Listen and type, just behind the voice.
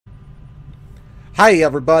Hi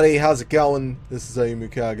everybody, how's it going? This is Ayumu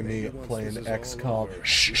Kagami playing Xcom.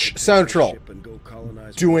 Shh, Central!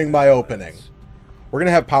 Doing my opening. We're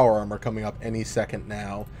gonna have power armor coming up any second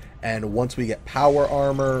now, and once we get power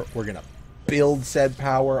armor, we're gonna build said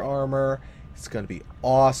power armor. It's gonna be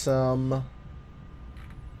awesome.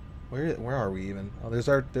 Where are we even? Oh, there's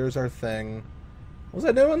our thing. What was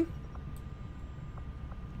I doing?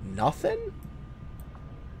 Nothing?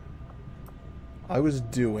 I was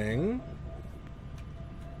doing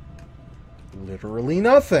literally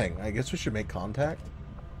nothing. I guess we should make contact.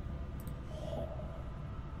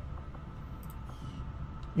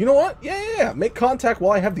 You know what? Yeah. Make contact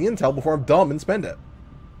while I have the intel before I'm dumb and spend it.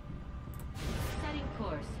 Setting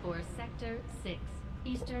course for Sector 6,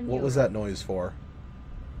 Eastern What was Europe. that noise for?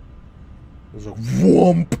 It was a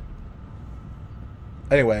whoomp.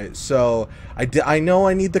 Anyway, so I know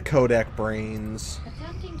I need the codec brains.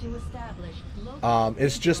 Attempting to establish local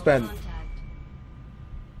It's just been contact.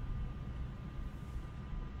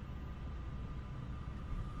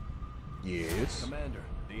 Yes. Commander,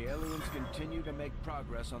 the aliens continue to make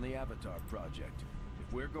progress on the Avatar project.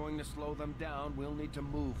 If we're going to slow them down, we'll need to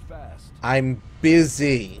move fast. I'm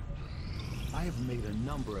busy. I have made a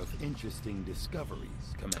number of interesting discoveries,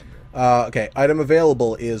 Commander. Okay, item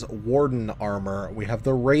available is Warden armor. We have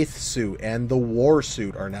the Wraith suit and the War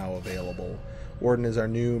suit are now available. Warden is our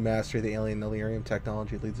new master of the alien delirium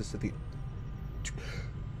technology. Leads us to the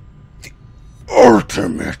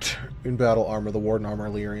ultimate in battle armor. The Warden armor,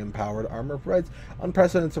 delirium powered armor, provides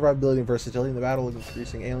unprecedented survivability and versatility in the battle against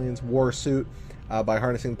increasing aliens. War suit, by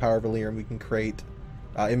harnessing the power of delirium, we can create.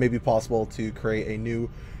 It may be possible to create a new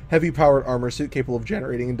heavy powered armor suit capable of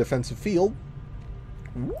generating a defensive field.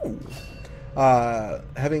 Ooh.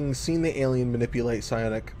 Having seen the alien manipulate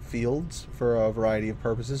psionic fields for a variety of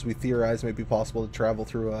purposes, we theorize it may be possible to travel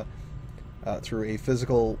through a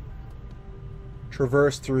physical.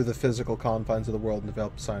 Traverse through the physical confines of the world and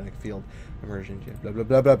develop a psionic field immersion. Blah blah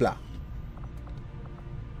blah blah blah.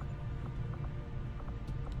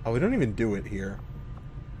 Oh, we don't even do it here.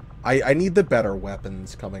 I need the better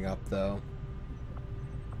weapons coming up though.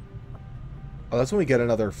 Oh, that's when we get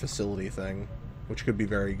another facility thing, which could be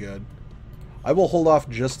very good. I will hold off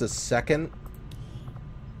just a second.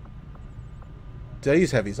 I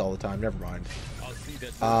use heavies all the time. Never mind.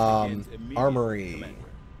 Armory.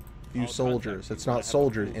 Few soldiers. It's not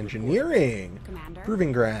soldiers. Engineering. Commander.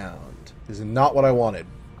 Proving ground. Is not what I wanted.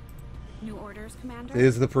 New orders, Commander. It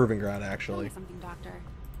is the proving ground, Tell actually. me something, Doctor.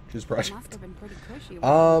 Which is It project. must have been pretty cushy with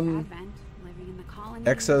Advent, living in the colony.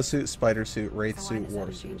 Exosuit, spider suit, wraith So why suit, the war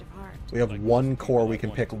sudden suit. change of heart? We have one core. We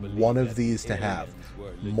can pick one of these to have.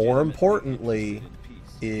 More importantly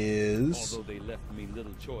is... Although they left me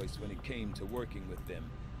little choice when it came to working with them,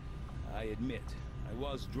 I admit I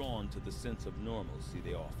was drawn to the sense of normalcy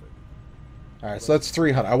they offered. Alright, so that's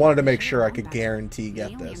 300. I wanted to make sure I could guarantee The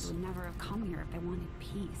get aliens this. would never have come here if they wanted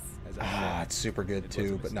peace. As I Ah, said, it's super good it was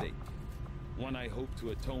too, a but no. mistake. One I hope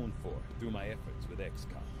to atone for through my efforts with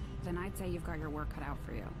Xcom. Then I'd say you've got your work cut out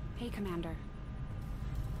for you. Hey, Commander.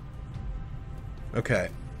 Okay,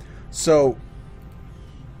 so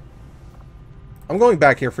I'm going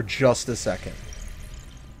back here for just a second.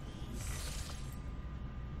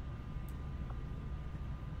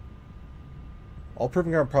 All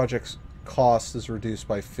proving ground projects cost is reduced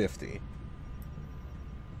by 50.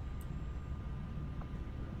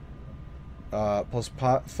 Plus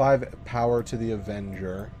 5 power to the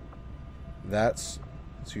Avenger. That's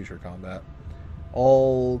future combat.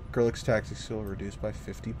 All Gurlick's tactics skill reduced by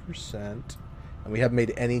 50%. And we haven't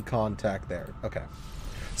made any contact there. Okay.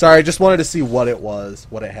 Sorry, I just wanted to see what it was,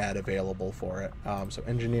 what it had available for it. So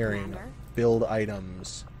engineering, Commander? build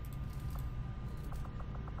items.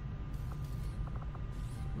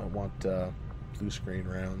 I want blue screen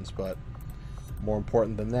rounds, but more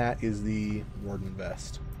important than that is the Warden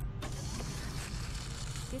vest.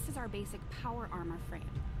 This is our basic power armor frame,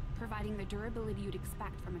 providing the durability you'd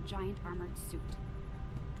expect from a giant armored suit.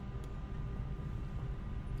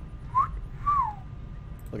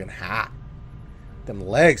 Looking hot. Them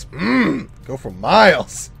legs, go for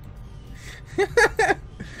miles.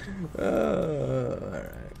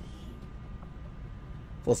 Alright.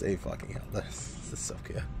 Plus 8 fucking health. This is so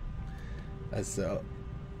good. That's so...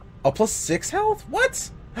 Oh, plus 6 health?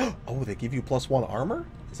 What? Oh, they give you plus 1 armor?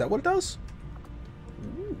 Is that what it does?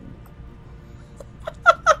 Ooh.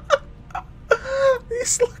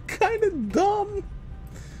 These look kind of dumb.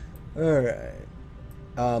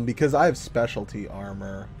 Alright. Because I have specialty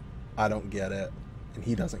armor, I don't get it. And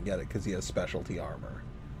he doesn't get it because he has specialty armor.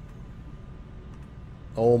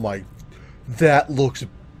 Oh my... That looks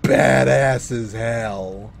badass as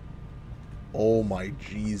hell. Oh my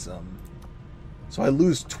jeezum. So I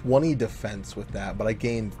lose 20 defense with that, but I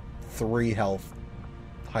gain 3 health,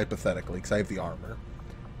 hypothetically, because I have the armor.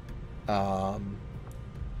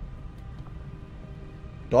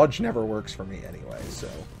 Dodge never works for me anyway, so...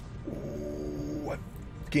 Ooh, I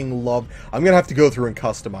fucking love... I'm gonna have to go through and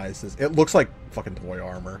customize this. It looks like fucking toy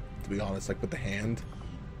armor, to be honest, like with the hand.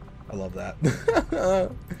 I love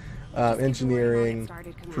that. Engineering,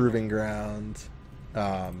 Proving Ground,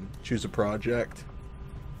 choose a project.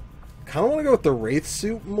 Kind of want to go with the Wraith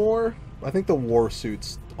suit more. I think the War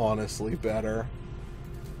suit's honestly better.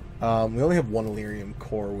 We only have 1 Illyrium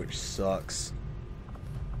core, which sucks.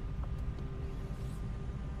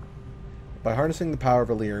 By harnessing the power of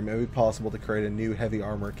Illyrium, it would be possible to create a new heavy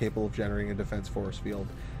armor capable of generating a defense force field.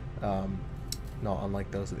 Not unlike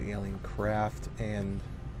those of the alien craft. And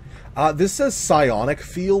this says psionic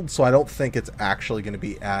field, so I don't think it's actually going to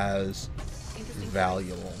be as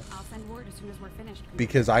valuable. I'll send word as soon as we're finished.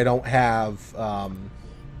 Because I don't have...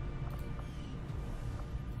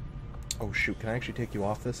 Oh shoot, can I actually take you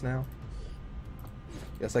off this now?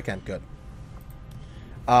 Yes, I can. Good.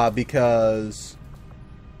 Because...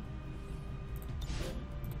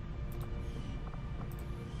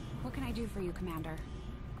 What can I do for you, Commander?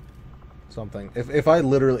 Something. If I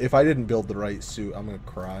didn't build the right suit, I'm gonna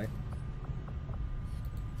cry.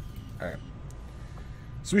 Alright.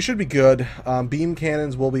 So we should be good. Beam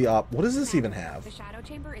cannons will be up. What does this even have? The shadow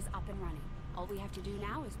chamber is up and running. All we have to do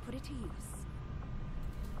now is put it to use.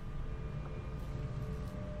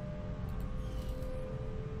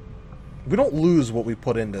 We don't lose what we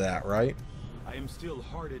put into that, right? I am still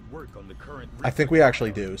hard at work on the current... I think we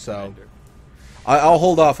actually do, so... I'll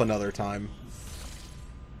hold off another time.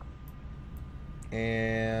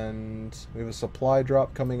 And we have a supply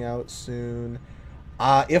drop coming out soon.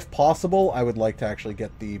 If possible, I would like to actually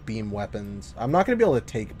get the beam weapons. I'm not going to be able to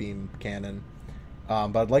take beam cannon.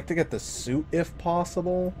 But I'd like to get the suit if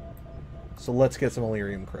possible. So let's get some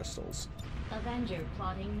Illyrium crystals. Avenger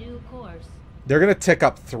plotting new course. They're going to tick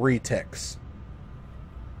up 3 ticks.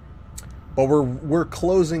 But we're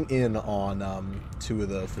closing in on 2 of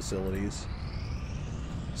the facilities.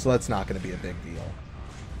 So that's not going to be a big deal.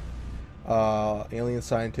 Alien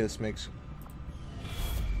scientist makes...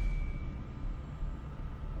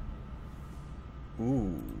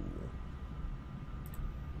 Ooh.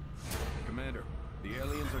 Commander, the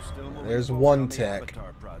aliens are still moving There's forward 1 on the tick.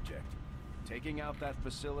 Avatar project. Taking out that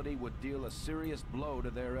facility would deal a serious blow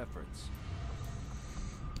to their efforts.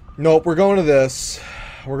 Nope, we're going to this.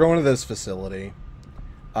 We're going to this facility.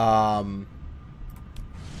 Enemy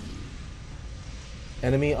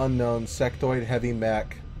unknown, sectoid, heavy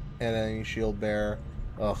mech, enemy shield bearer.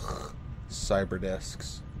 Ugh, cyber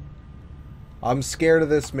discs. I'm scared of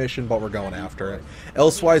this mission, but we're going after it.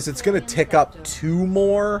 Elsewise, it's going to tick up 2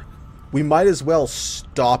 more. We might as well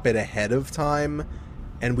stop it ahead of time.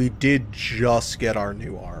 And we did just get our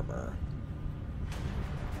new armor.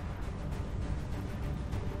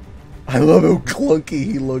 I love how clunky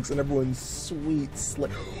he looks and everyone's sweet. Oh,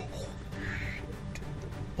 shit.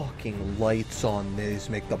 The fucking lights on these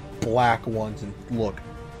make the black ones look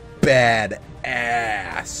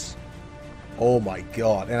badass. Oh my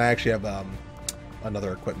god. And I actually have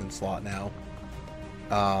another equipment slot now.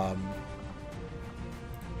 Because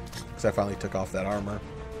I finally took off that armor.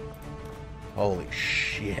 Holy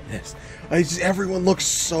shit. Everyone looks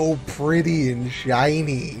so pretty and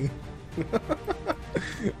shiny.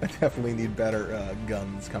 I definitely need better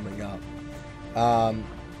guns coming up.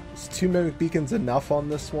 Is 2 mimic beacons enough on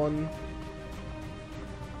this one?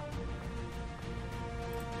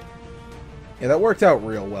 Yeah, that worked out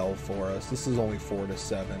real well for us. This is only 4 to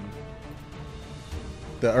 7.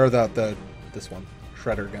 This one,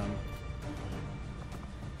 shredder gun.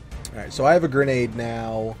 All right, so I have a grenade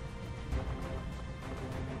now.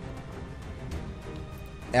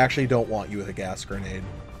 Actually, don't want you with a gas grenade.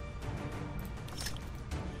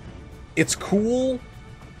 It's cool,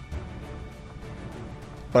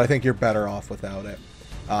 but I think you're better off without it.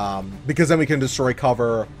 Because then we can destroy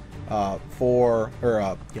cover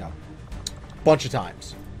bunch of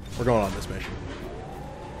times. We're going on this mission.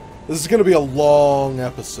 This is going to be a long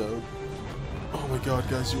episode. Oh my god,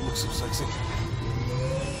 guys, you look so sexy.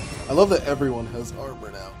 I love that everyone has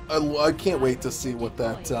armor now. I can't wait to see what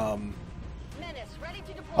that... I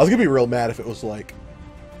was going to be real mad if it was like...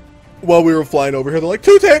 While we were flying over here, they're like,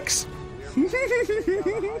 2 ticks!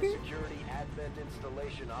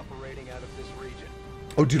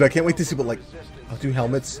 Oh, dude, I can't wait to see what, like... I'll do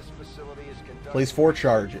helmets. Place 4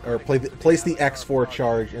 charge, or place the X4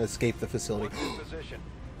 charge and escape the facility.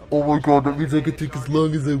 Oh my god, that means I can take as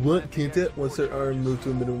long as I want, can't it? Once their arm moves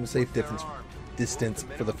to a minimum safe distance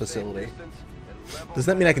for the facility. Does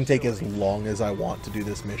that mean I can take as long as I want to do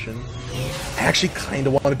this mission? I actually kind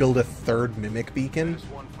of want to build a third mimic beacon.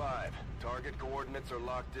 1-5. Target coordinates are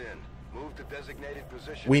locked in. Move to designated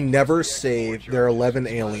position. We never saved. There are 11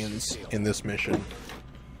 aliens in this mission.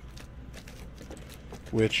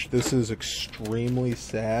 Which, this is extremely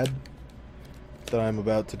sad that I'm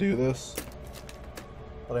about to do this.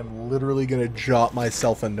 But I'm literally going to jot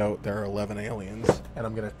myself a note. There are 11 aliens. And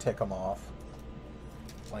I'm going to tick them off.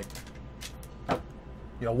 Like,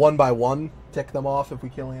 you know, one by one, tick them off if we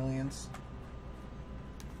kill aliens.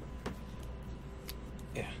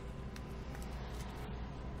 Yeah.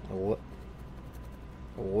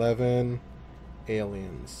 11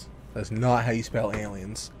 aliens. That's not how you spell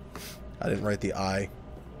aliens. I didn't write the I.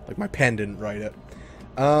 Like, my pen didn't write it.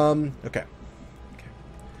 Okay.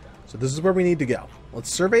 So this is where we need to go. Let's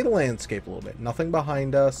survey the landscape a little bit. Nothing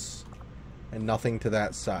behind us, and nothing to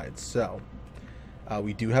that side. So,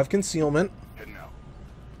 we do have concealment,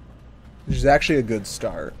 which is actually a good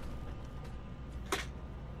start.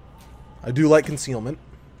 I do like concealment.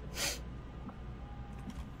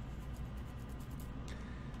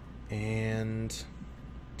 And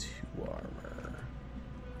 2 armor.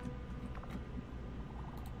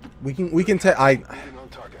 We can take.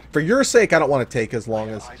 For your sake, I don't want to take as long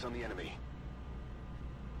as.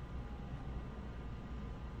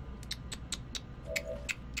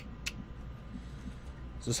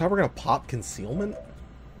 Is this how we're gonna pop concealment?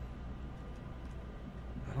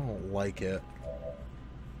 I don't like it.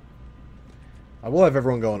 I will have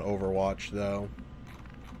everyone go on Overwatch, though.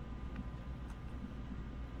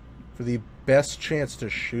 For the best chance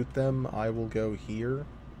to shoot them, I will go here.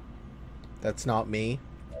 That's not me.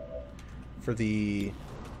 For the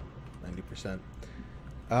 90%.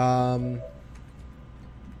 So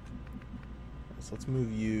let's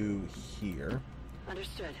move you here.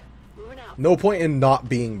 Understood. Moving out. No point in not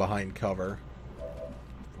being behind cover. Oh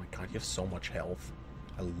my god, you have so much health.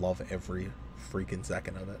 I love every freaking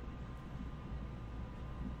second of it.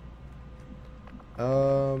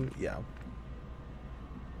 Yeah.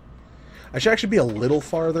 I should actually be a little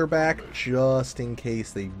farther back, just in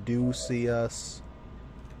case they do see us.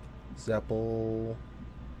 Zeppel.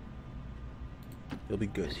 You'll be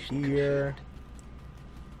good here.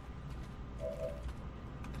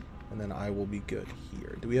 And then I will be good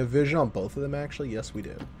here. Do we have vision on both of them, actually? Yes, we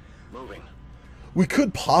do. Moving. We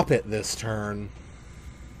could pop it this turn.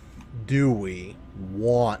 Do we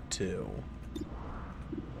want to?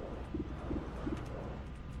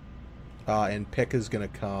 And Pick is going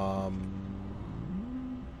to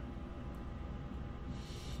come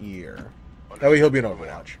here. Oh, he'll be an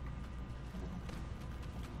Overwatch.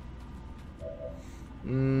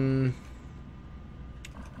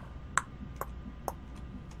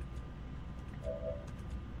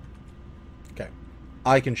 Okay.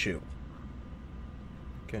 I can shoot.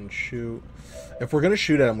 Can shoot. If we're going to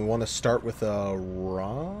shoot at him, we want to start with a...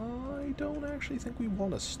 I don't actually think we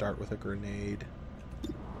want to start with a grenade.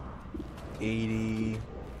 80.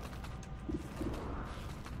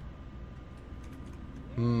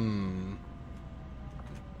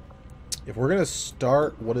 If we're gonna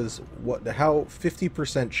start, how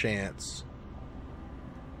 50% chance?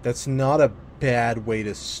 That's not a bad way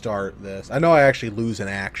to start this. I know I actually lose an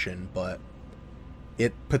action, but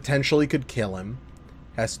it potentially could kill him.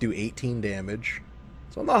 Has to do 18 damage.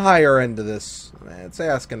 So on the higher end of this, it's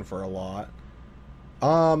asking for a lot.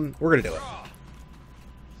 We're gonna do it.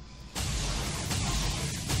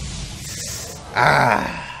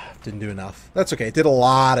 Didn't do enough. That's okay. It did a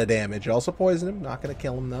lot of damage. Also poisoned him. Not going to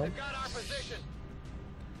kill him, though.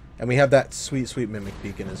 And we have that sweet, sweet Mimic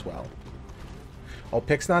Beacon as well. Oh,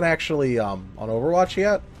 Pick's not actually on Overwatch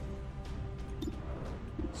yet.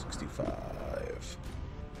 65.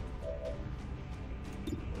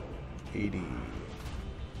 80.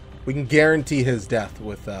 We can guarantee his death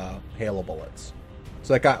with hail of bullets.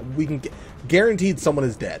 So we can guaranteed someone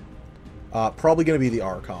is dead. Probably going to be the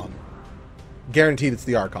Archon. Guaranteed it's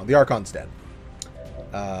the Archon. The Archon's dead.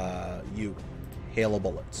 You. Hail of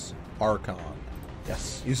bullets. Archon.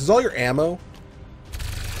 Yes. Uses all your ammo.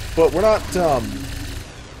 But we're not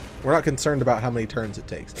concerned about how many turns it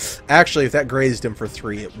takes. Actually, if that grazed him for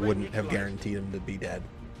 3, it wouldn't have guaranteed him to be dead.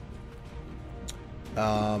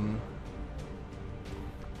 I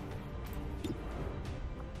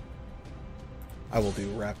will do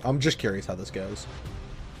rep. I'm just curious how this goes.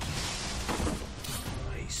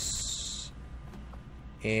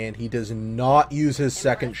 And he does not use his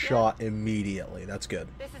second shot immediately. That's good.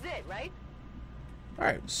 This is it, right?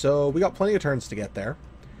 Alright, so we got plenty of turns to get there.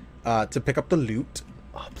 To pick up the loot.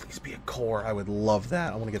 Oh, please be a core. I would love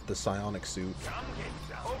that. I want to get the psionic suit.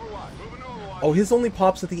 Oh, his only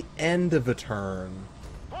pops at the end of a turn.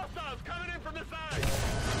 Hostiles coming in from the side.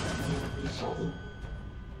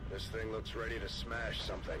 This thing looks ready to smash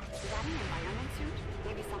something. Is that an environment suit?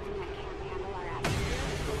 Maybe something that can't handle our atmosphere?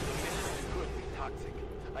 Could be toxic.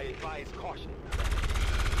 I advise caution.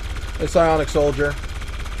 Hey, Psionic Soldier.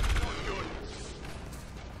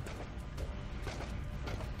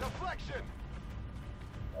 Deflection.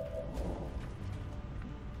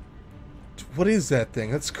 What is that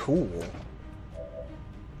thing? That's cool.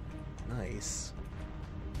 Nice.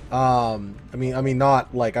 I mean,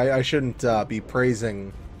 not like I shouldn't be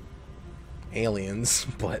praising aliens,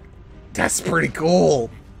 but that's pretty cool.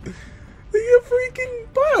 The freaking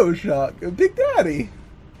Bioshock, Big Daddy.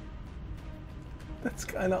 That's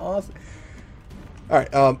kind of awesome. All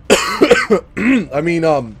right. I mean,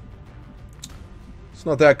 it's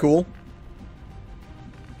not that cool.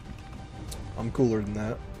 I'm cooler than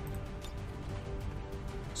that.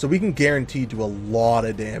 So we can guarantee do a lot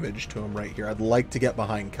of damage to him right here. I'd like to get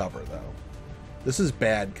behind cover, though. This is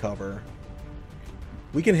bad cover.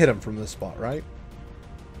 We can hit him from this spot, right?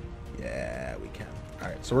 Yeah, we can.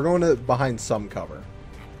 Alright, so we're going to behind some cover.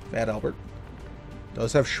 Bad Albert.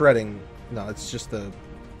 Does have shredding. No, it's just the...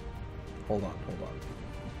 Hold on.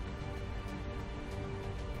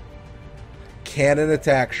 Cannon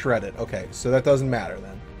attack shredded. Okay, so that doesn't matter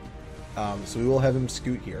then. So we will have him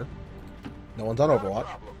scoot here. No one's on Overwatch.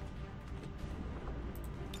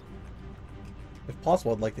 If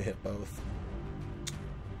possible, I'd like to hit both.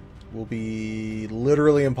 Will be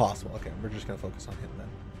literally impossible. Okay, we're just going to focus on him then.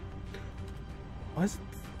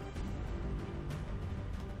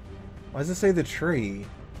 Why does it say the tree?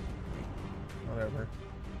 Whatever.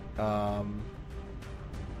 Kind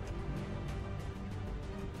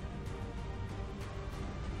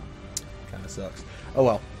of sucks. Oh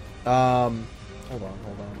well. Hold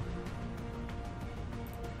on.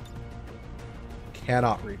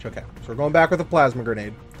 Cannot reach. Okay, so we're going back with a plasma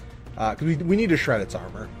grenade. Because we need to shred its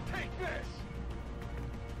armor. Take this.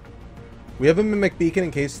 We have a mimic beacon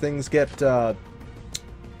in case things get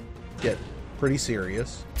pretty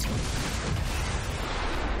serious.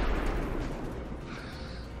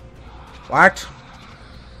 What?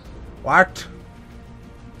 What?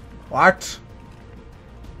 What?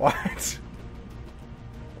 What?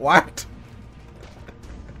 What?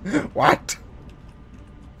 What?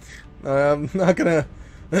 I'm not gonna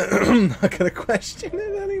question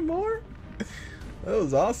it anymore. That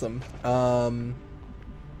was awesome. Alright,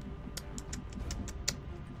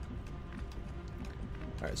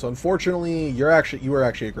 so unfortunately you were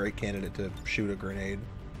actually a great candidate to shoot a grenade.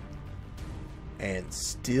 And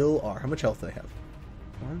still are. How much health do they have?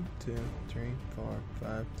 1, 2, 3, 4,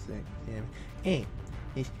 5, 6, 7, 8.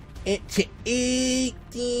 It's 8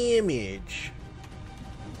 damage.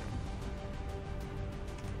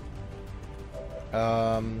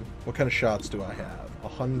 What kind of shots do I have?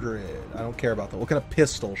 100. I don't care about that. What kind of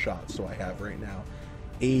pistol shots do I have right now?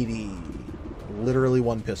 80. Literally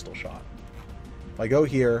one pistol shot. If I go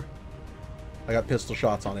here, I got pistol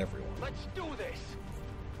shots on everyone. Let's do this.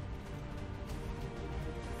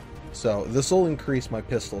 So this will increase my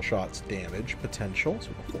pistol shots damage potential. So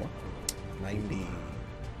before 90.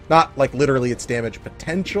 Not like literally its damage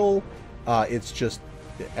potential. It's just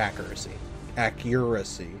accuracy.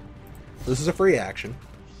 Accuracy. This is a free action.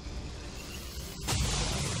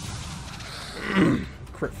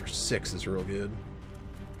 Crit for 6 is real good.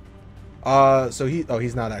 So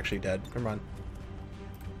he's not actually dead. Never mind.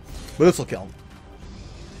 But this will kill him.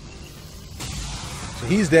 So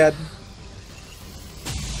he's dead.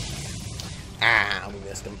 Ah, we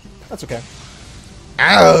missed him. That's okay.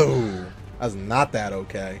 Ow! That's not that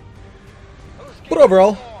okay. But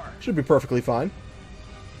overall, should be perfectly fine.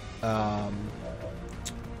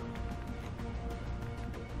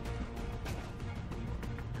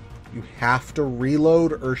 You have to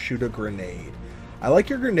reload or shoot a grenade. I like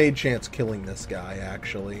your grenade chance killing this guy,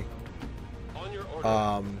 actually.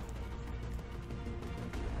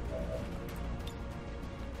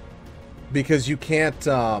 Because you can't,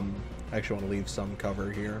 I actually want to leave some cover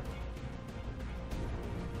here.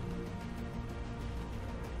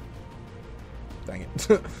 Dang it.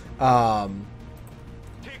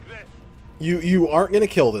 You aren't going to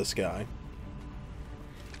kill this guy.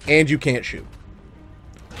 And you can't shoot.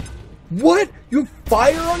 What? You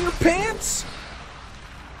fire on your pants?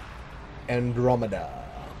 Andromada.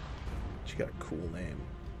 She got a cool name.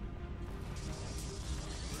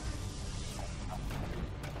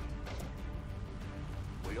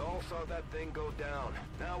 We all saw that thing go down.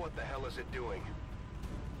 Now what the hell is it doing?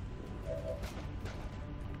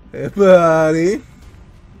 Hey, buddy.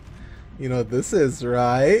 You know what this is,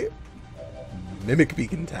 right? Mimic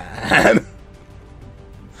beacon time.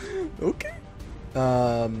 Okay.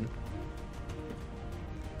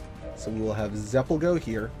 So we will have Zeppel go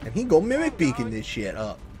here, and he go Mimic Beacon this shit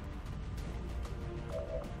up.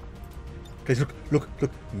 Guys, look,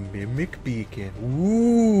 Mimic Beacon.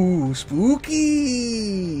 Ooh,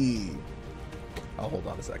 spooky! I'll hold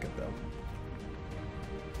on a second, though.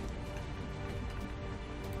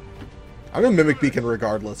 I'm gonna Mimic Beacon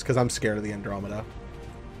regardless, because I'm scared of the Andromeda.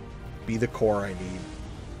 Be the core I need.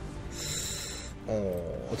 Oh,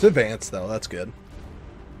 it's advanced, though. That's good.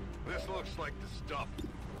 This looks like the stuff.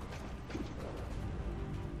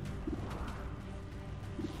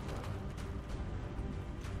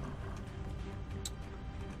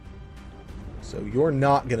 So you're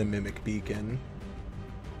not gonna Mimic Beacon.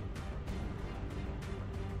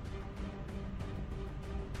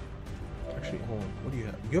 Actually, hold on. What do you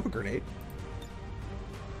have? You have a grenade?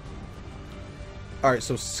 Alright,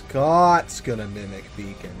 so Scott's gonna Mimic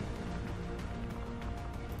Beacon.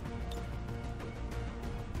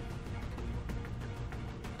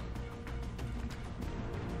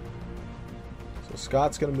 So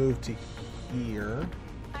Scott's gonna move to here.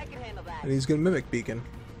 I can handle that. And he's gonna Mimic Beacon.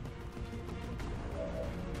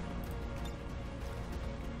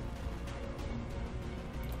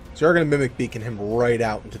 So you're going to Mimic Beacon him right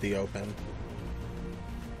out into the open.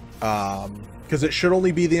 Because it should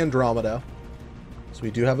only be the Andromeda. So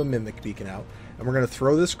we do have a Mimic Beacon out. And we're going to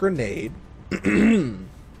throw this grenade. And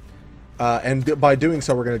by doing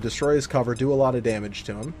so, we're going to destroy his cover, do a lot of damage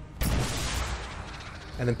to him.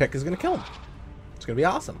 And then Pick is going to kill him. It's going to be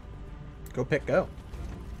awesome. Go Pick, go.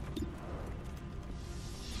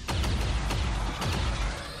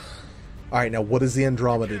 Alright, now what does the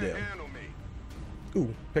Andromeda do?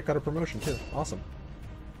 Ooh, Pick got a promotion too. Awesome.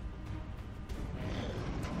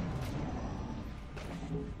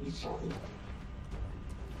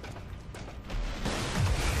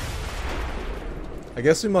 I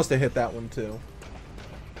guess we must have hit that one too.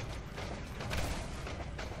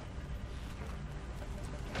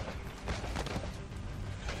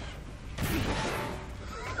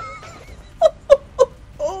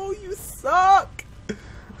 Oh, you suck!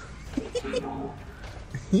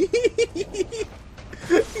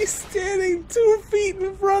 He's standing 2 feet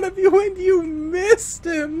in front of you and you missed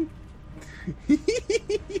him! I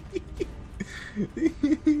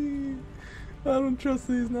don't trust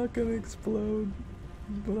that he's not gonna explode.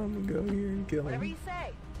 But I'm gonna go here and kill Whatever you him.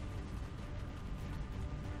 say.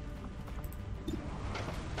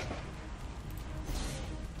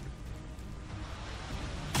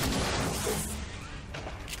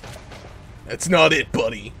 That's not it,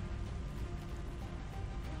 buddy.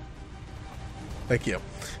 Thank you.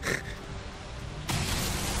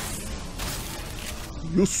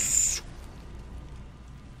 Yes.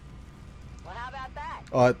 Well, how about that?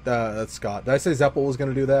 Oh, that's Scott. Did I say Zeppel was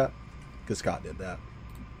gonna do that? Because Scott did that.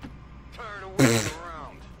 Turn away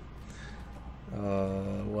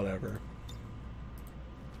around. Whatever.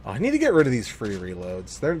 Oh, I need to get rid of these free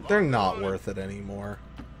reloads. They're not worth it anymore.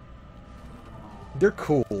 They're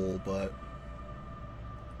cool, but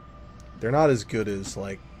they're not as good as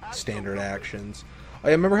like standard actions. Oh,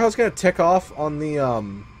 yeah, remember how I was gonna tick off on the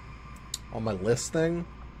on my list thing?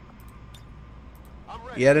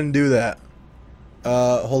 Yeah, I didn't do that.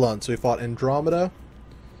 Hold on. So we fought Andromeda.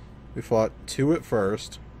 We fought 2 at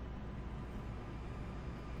first.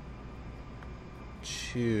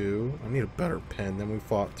 2. I need a better pen. Then we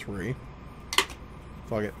fought 3.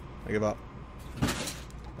 Fuck it. I give up.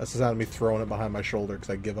 That's the sound of me throwing it behind my shoulder because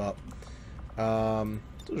I give up.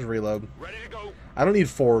 Just reload. Ready to go. I don't need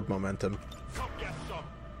forward momentum. Come get some.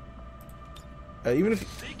 Even if...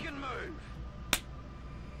 Seek and move.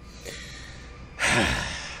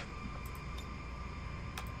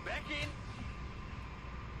 Back in.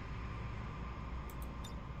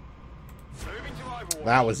 Moving to Overwatch.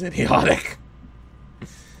 That was idiotic.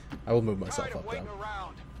 I will move myself Tired of up waiting though.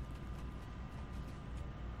 around.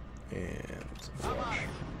 And... I'm on it.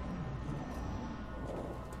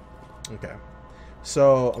 Okay.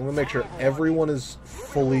 So, I'm going to make sure everyone is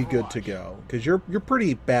fully good to go. Because you're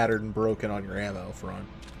pretty battered and broken on your ammo front.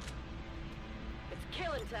 It's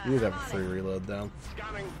killing time. You would have I'm a on free it. reload though.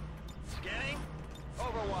 Scanning. Scanning.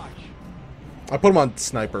 Overwatch. I put him on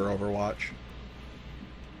Sniper Overwatch.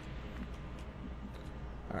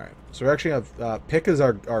 Alright. So we actually have... Pick is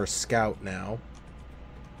our scout now.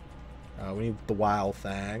 We need the Wild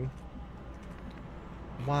Thing.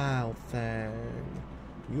 Wild Thing.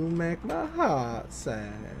 You make my heart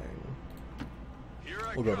sing. Here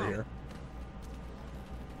I We'll go over here.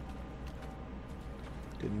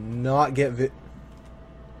 Did not get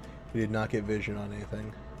we did not get vision on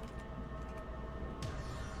anything.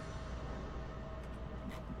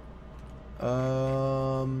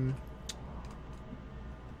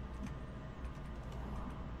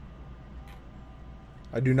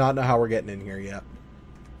 I do not know how we're getting in here yet.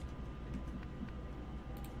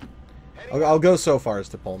 I'll go so far as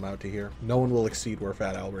to pull him out to here. No one will exceed where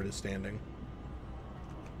Fat Albert is standing.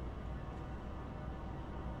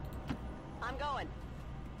 I'm going.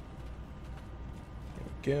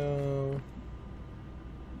 Go.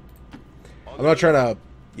 I'm not trying to,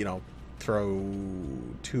 you know, throw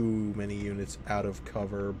too many units out of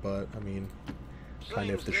cover, but, I mean, kind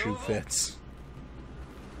of if the shoe fits.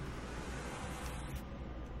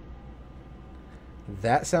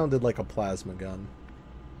 That sounded like a plasma gun.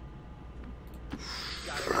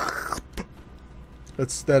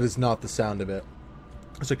 That is not the sound of it.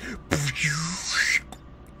 It's like...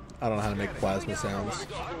 I don't know how to make plasma sounds.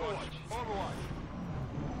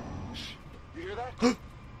 You hear that?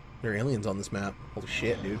 There are aliens on this map. Holy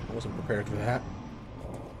shit, dude. I wasn't prepared for that.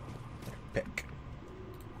 Pick.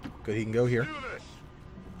 Good, he can go here. Do this.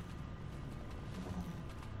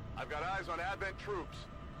 I've got eyes on Advent troops.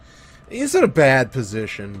 He's in a bad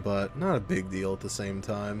position, but not a big deal at the same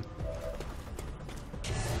time.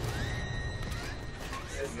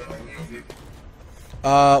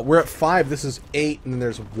 We're at 5. This is 8, and then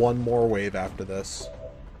there's one more wave after this.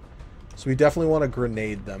 So we definitely want to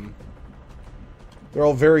grenade them. They're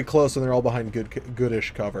all very close, and they're all behind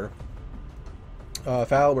goodish cover.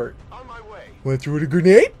 Falbert. On my way. Want to throw it a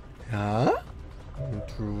grenade? Huh? Want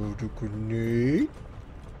to throw it a grenade?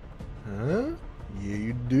 Huh? Yeah,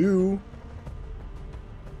 you do.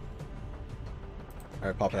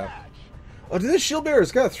 Alright, pop it out. Oh, dude, this shield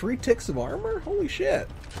bearer's got 3 ticks of armor? Holy shit.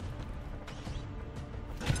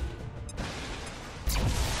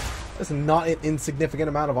 That's not an insignificant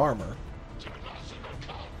amount of armor.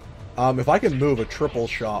 If I can move, a triple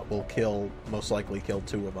shot will kill, most likely kill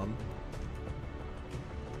 2 of them.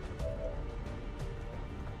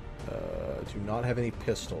 Do not have any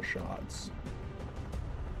pistol shots.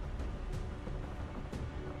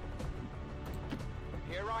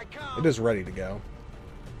 Here I come. It is ready to go.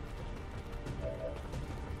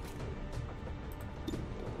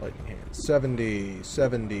 Lightning hands. 70,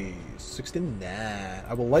 70, 69.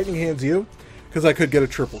 I will lightning hands you, because I could get a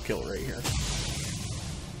triple kill right here.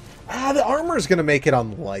 Ah, the armor is going to make it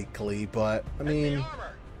unlikely, but, I mean,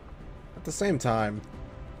 at the same time,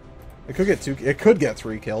 it could get 2, it could get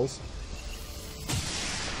 3 kills.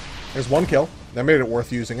 There's 1 kill. That made it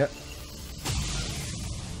worth using it.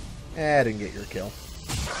 I didn't get your kill.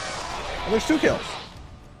 And there's 2 kills.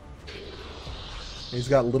 He's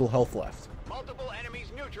got little health left. Multiple enemies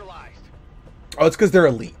neutralized. Oh, it's because they're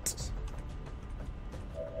elite.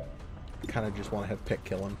 Kind of just want to have Pick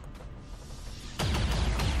kill him.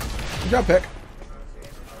 Good job, Pick.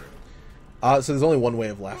 So there's only 1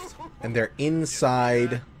 wave left. And they're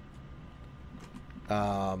inside...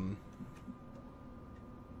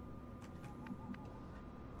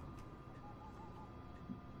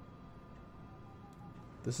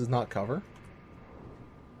 This is not cover?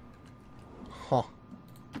 Huh.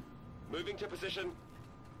 Moving to position.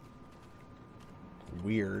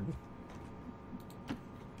 Weird.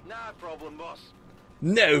 No problem, boss.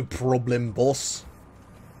 No problem, boss.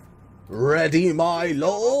 Ready, my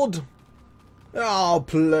lord? Oh,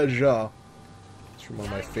 pleasure. It's from one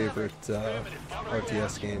of my favorite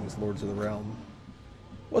RTS games, Lords of the Realm.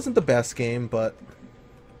 Wasn't the best game, but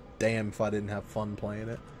damn if I didn't have fun playing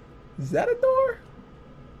it. Is that a door?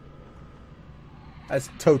 That's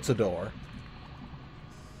totes a door.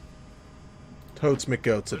 Totes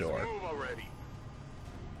McGoats a door. Move already.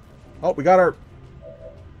 Oh, we got our...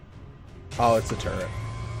 Oh, it's a turret.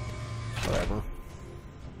 Whatever.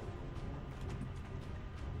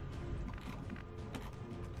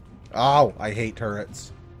 Oh, I hate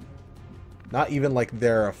turrets. Not even like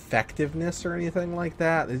their effectiveness or anything like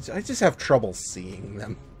that. I just have trouble seeing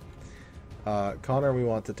them. Connor, we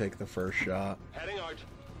want to take the first shot. Heading out.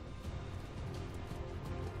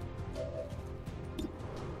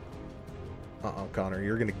 Uh-oh, Connor,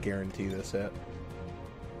 you're going to guarantee this hit.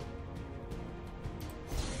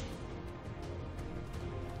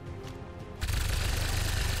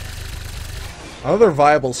 Another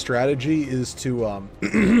viable strategy is to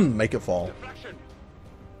make it fall. Deflection.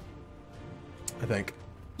 I think.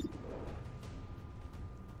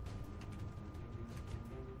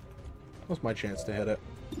 What's my chance to hit it?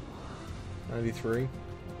 93.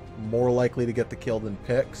 More likely to get the kill than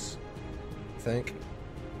Picks, I think.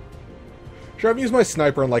 Sure, I've used my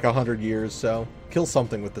sniper in like 100 years, so kill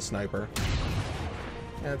something with the sniper.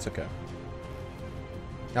 Yeah, it's okay.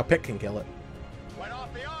 Now Pick can kill it. Went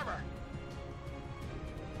off the armor.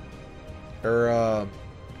 Or, do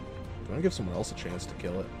I want to give someone else a chance to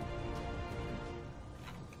kill it?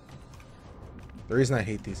 The reason I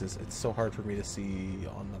hate these is it's so hard for me to see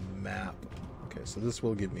on the map Okay, so this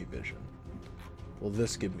will give me vision. Will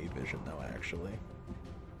this give me vision, though, actually?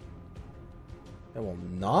 It will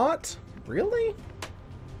not? Really?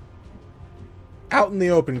 Out in the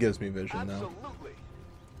open gives me vision, though. Absolutely.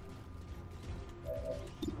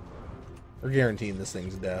 We're guaranteeing this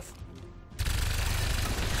thing's death.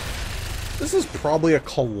 This is probably a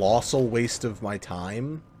colossal waste of my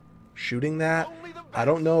time shooting that. I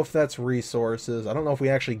don't know if that's resources. I don't know if we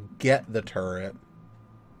actually get the turret.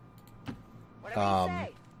 Whatever you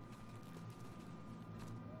say.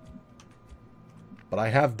 But I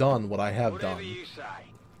have done what I have Whatever done. you say.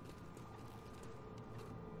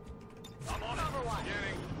 I'm on number one.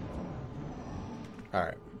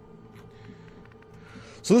 Alright.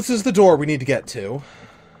 So this is the door we need to get to.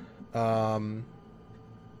 Let's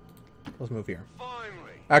move here.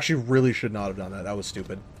 Finally. Actually, really should not have done that. That was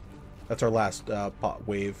stupid. That's our last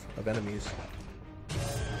wave of enemies.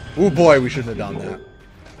 Oh boy, we shouldn't have done that.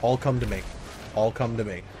 All come to me. All come to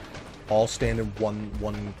me. All stand in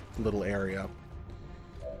one little area.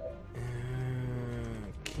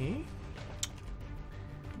 Okay.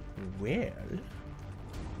 Well,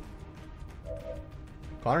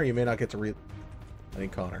 Connor, you may not get to I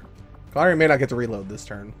think Connor, you may not get to reload this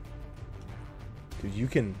turn. Dude, you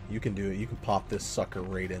can do it. You can pop this sucker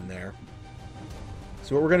right in there.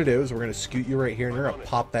 So what we're gonna do is we're gonna scoot you right here, and you're gonna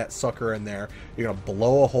pop that sucker in there. You're gonna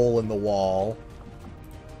blow a hole in the wall.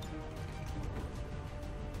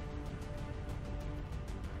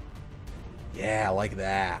 Yeah, like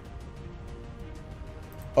that.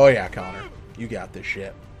 Oh yeah, Connor. You got this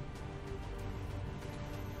shit.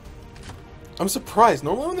 I'm surprised.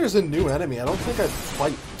 Normally when there's a new enemy, I don't think I'd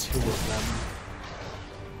fight two of them.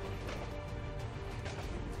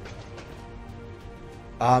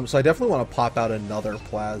 So I definitely want to pop out another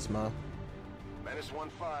plasma. Menace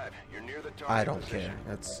 1-5. You're near the target. I don't position.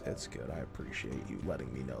 care. It's good. I appreciate you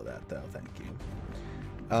letting me know that, though. Thank you.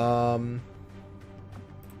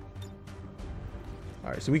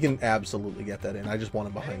 Alright, so we can absolutely get that in. I just want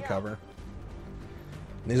him behind cover.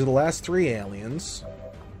 And these are the last three aliens.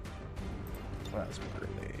 Plasma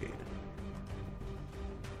grenade.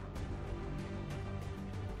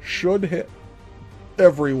 Should hit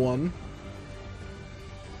everyone.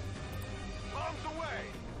 Bombs away.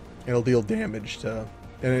 It'll deal damage to...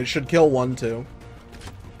 And it should kill one, too.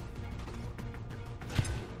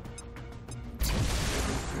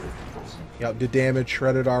 Yep, did damage,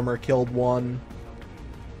 shredded armor, killed one.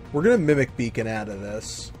 We're gonna Mimic Beacon out of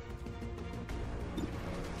this. You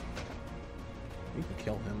can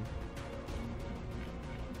kill him.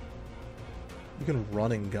 You can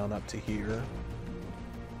run and gun up to here.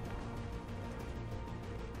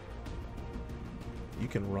 You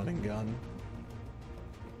can run and gun.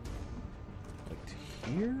 Like to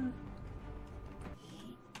here?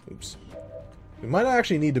 Oops. We might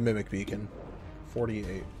actually need to Mimic Beacon.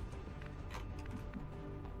 48.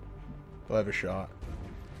 Do I have a shot?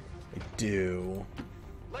 I do.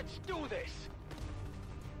 Let's do this.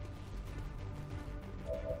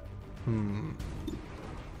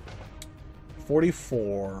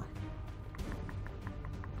 44.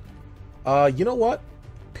 You know what?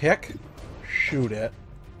 Pick. Shoot it.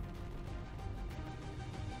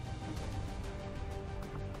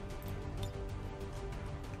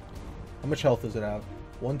 How much health does it have?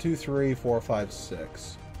 1, 2, 3, 4, 5,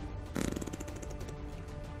 6.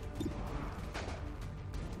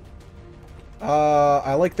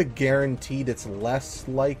 I like the guaranteed. It's less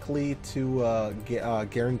likely to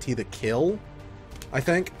guarantee the kill, I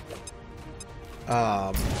think.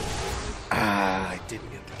 I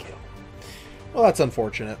didn't get the kill. Well, that's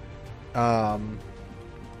unfortunate. So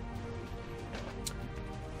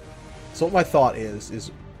what my thought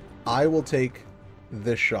is I will take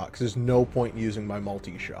this shot, because there's no point in using my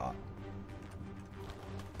multi-shot.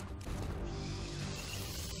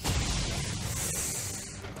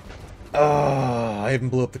 I even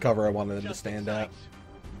blew up the cover I wanted them to stand at.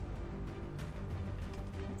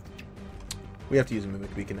 We have to use a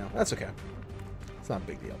Mimic Beacon now. That's okay. It's not a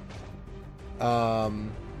big deal. So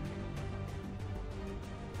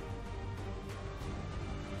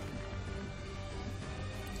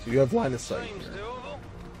you have line of sight Seems here. doable.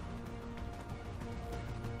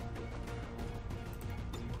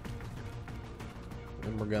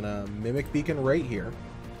 And we're gonna Mimic Beacon right here.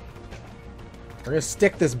 We're gonna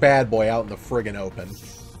stick this bad boy out in the friggin' open.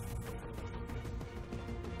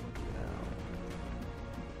 Now,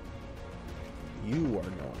 you are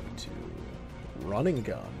going to run and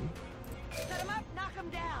gun Set him up, knock him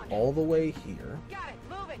down. all the way here. Got it,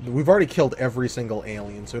 moving. We've already killed every single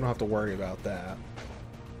alien, so we don't have to worry about that.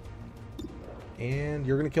 And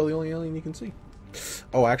you're gonna kill the only alien you can see.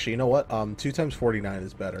 Oh, actually, you know what? 2 times 49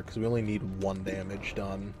 is better, because we only need 1 damage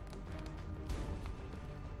done.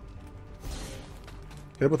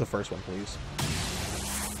 Hit it with the first one, please.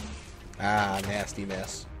 Ah, nasty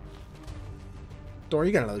miss. Don't worry,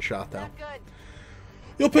 you got another shot, though. Not good.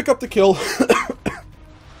 You'll pick up the kill.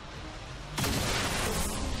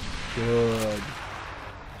 Good.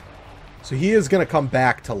 So he is going to come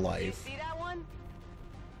back to You life. see that one?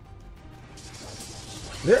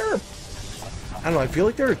 I don't know, I feel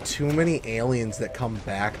like there are too many aliens that come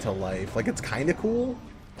back to life. Like, it's kind of cool.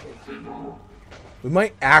 We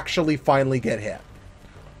might actually finally get hit.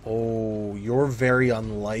 Oh, you're very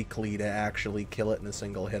unlikely to actually kill it in a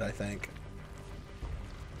single hit, I think.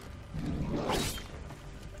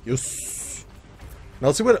 Yes. Now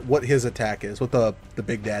let's see what his attack is, what the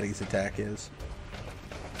Big Daddy's attack is.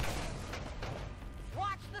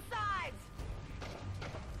 Watch the sides.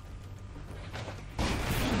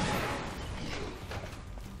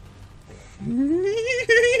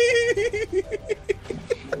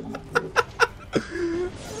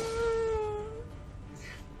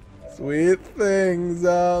 Sweet things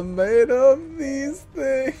are made of these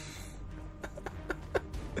things.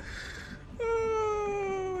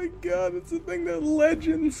 Oh my god, it's a thing that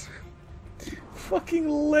legends, fucking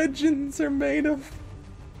legends are made of.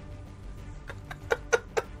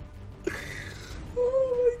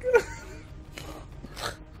 Oh my god.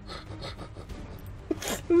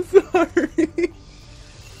 I'm sorry.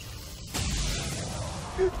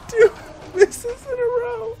 Two misses in a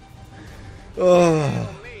row. Oh.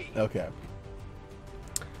 Okay.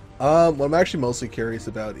 What I'm actually mostly curious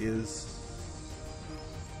about is...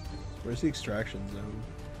 Where's the extraction zone?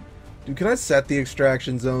 Dude, can I set the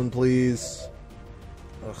extraction zone, please?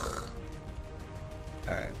 Ugh.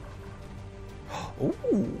 Alright.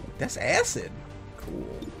 Ooh, that's acid. Cool.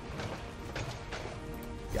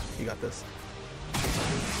 Yeah, you got this.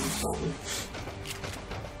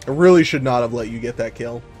 I really should not have let you get that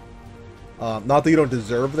kill. Not that you don't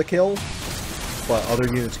deserve the kill, but other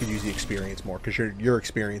units could use the experience more, because your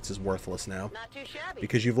experience is worthless now. Not too shabby.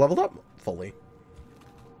 Because you've leveled up fully.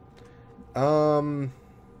 I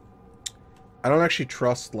don't actually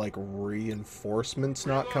trust, like, reinforcements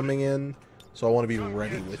not coming in, so I want to be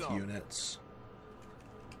ready with units.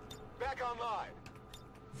 Back online.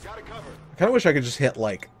 Got it covered. I kind of wish I could just hit,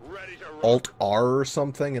 like, Ready to roll. Alt-R or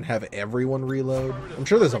something and have everyone reload. I'm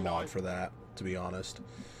sure there's a mod for that, to be honest.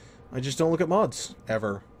 I just don't look at mods,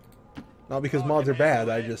 ever. Not because mods are bad,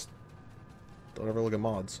 I just don't ever look at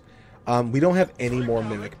mods. We don't have any more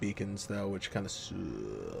Mimic Beacons, though, which kind of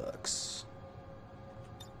sucks.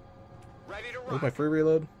 Ready to Oh, rock. my free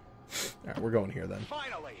reload? Alright, we're going here, then.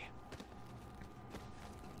 Finally.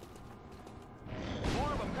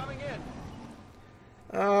 More of them coming in.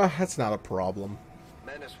 That's not a problem.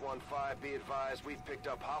 Menace 1-5, be advised, we've picked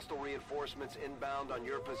up hostile reinforcements inbound on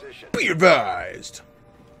your position. Be advised!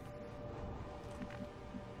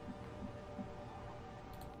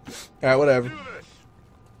 Alright, whatever. Do this.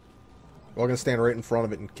 We're gonna stand right in front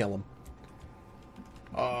of it and kill him.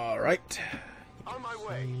 Alright. On my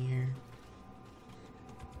way.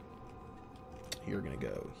 You're gonna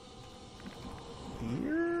go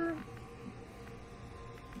here.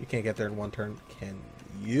 You can't get there in one turn, can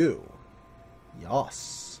you?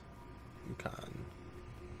 Yas. You can.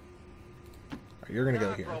 Alright, you're gonna go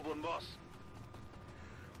Not a here. problem, boss.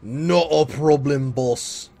 Not a problem,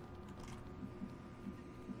 boss.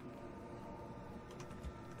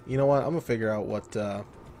 You know what? I'm gonna figure out what,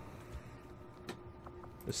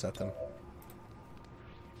 just set them.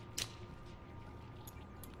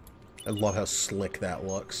 I love how slick that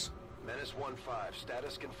looks. Menace 1-5,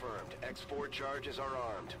 status confirmed. X4 charges are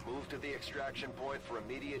armed. Move to the extraction point for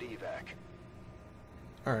immediate evac.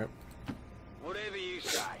 Alright. Whatever you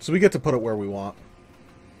say. So we get to put it where we want.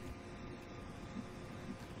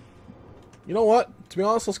 You know what? To be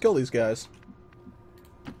honest, let's kill these guys.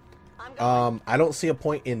 I'm going. I don't see a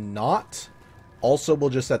point in not. Also, we'll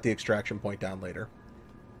just set the extraction point down later.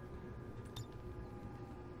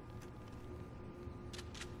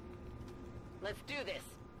 Let's do this.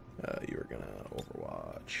 You were gonna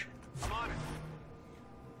Overwatch. I'm on it.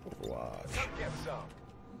 Overwatch. Come get some.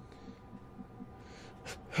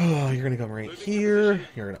 You're gonna come right here.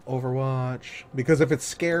 You're gonna Overwatch. Because if it's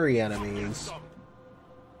scary enemies,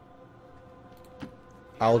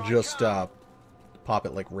 I'll just pop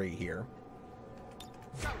it like right here.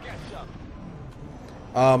 Come get some.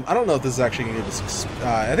 I don't know if this is actually gonna give us.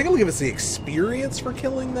 I think it'll give us the experience for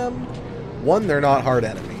killing them. One, they're not hard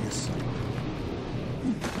enemies.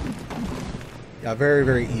 Yeah, very,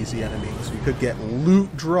 very easy enemies. We could get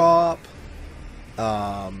loot drop.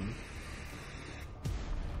 I've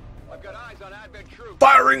got eyes on advent troops.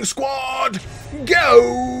 Firing squad,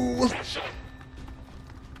 go!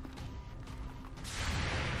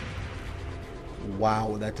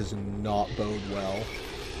 Wow, that does not bode well.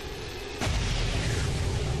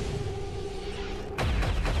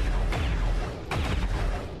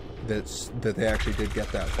 That they actually did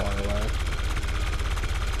get that far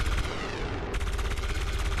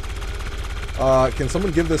away. Can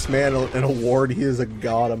someone give this man an award? He is a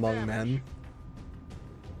god among men.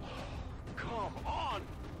 Come on!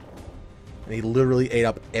 And he literally ate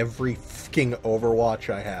up every fucking Overwatch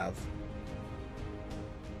I have.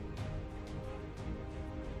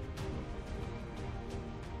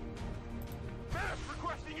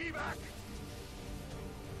 Requesting evac!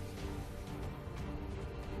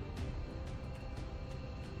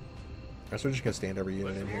 I guess we're just gonna stand every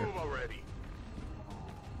unit in here. Already.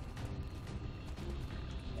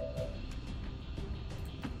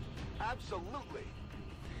 Absolutely.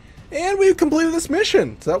 And we've completed this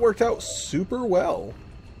mission! So that worked out super well.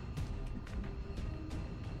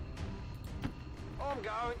 I'm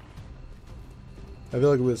going. I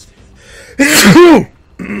feel like it was... I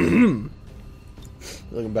feel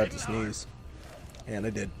like I'm about to sneeze. And I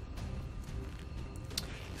did.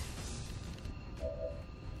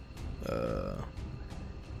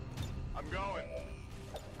 I'm going.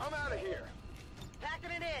 I'm out of here.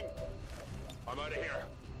 Packing it in. I'm out of here.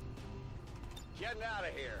 Getting out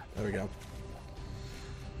of here. There we go.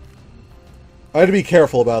 I had to be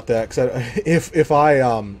careful about that, because if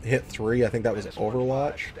I hit 3, I think that was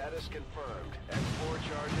Overwatch. Status confirmed. X4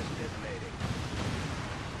 charges detonating.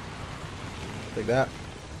 Like that.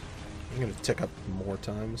 I'm gonna tick up more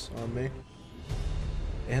times on me.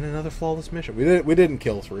 And another flawless mission. We didn't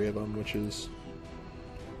kill 3 of them, which is,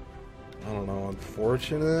 I don't know,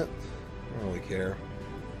 unfortunate. I don't really care.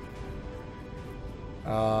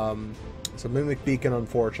 So Mimic Beacon,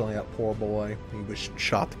 unfortunately, that poor boy, he was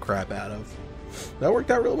shot the crap out of. That worked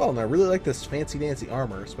out really well, and I really like this fancy dancy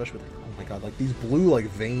armor, especially with, oh my god, like these blue, like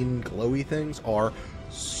vein glowy things are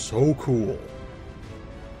so cool.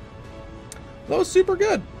 That was super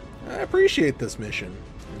good. I appreciate this mission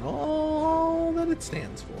and all that it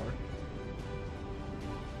stands for.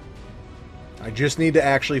 I just need to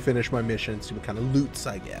actually finish my mission and see what kind of loots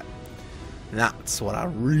I get. And that's what I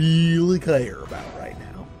really care about right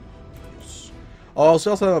now. Oh,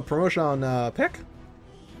 so also have a promotion on Pick.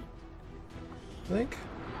 I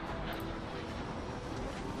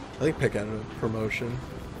think Pick had a promotion.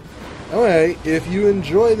 Anyway, if you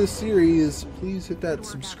enjoy this series, please hit that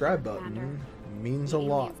subscribe button. It means a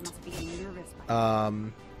lot.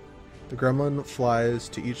 The gremlin flies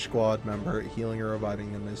to each squad member, healing or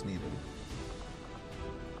reviving them as needed.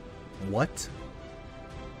 What?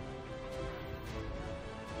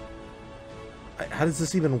 How does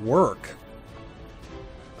this even work?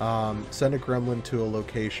 Send a gremlin to a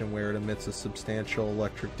location where it emits a substantial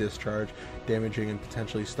electric discharge, damaging and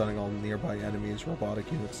potentially stunning all nearby enemies.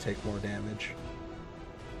 Robotic units take more damage.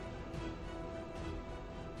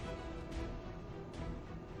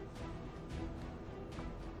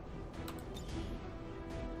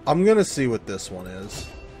 I'm gonna see what this one is.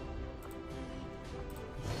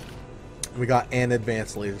 We got an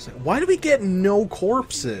advanced laser. Why do we get no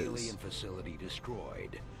corpses? Alien facility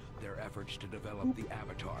destroyed. Their efforts to develop the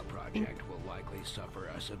Avatar project will likely suffer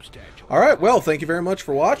a substantial. All right. Well, thank you very much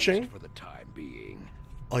for watching. For the time being.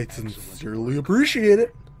 I sincerely appreciate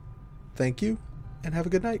it. Thank you, and have a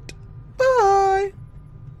good night. Bye.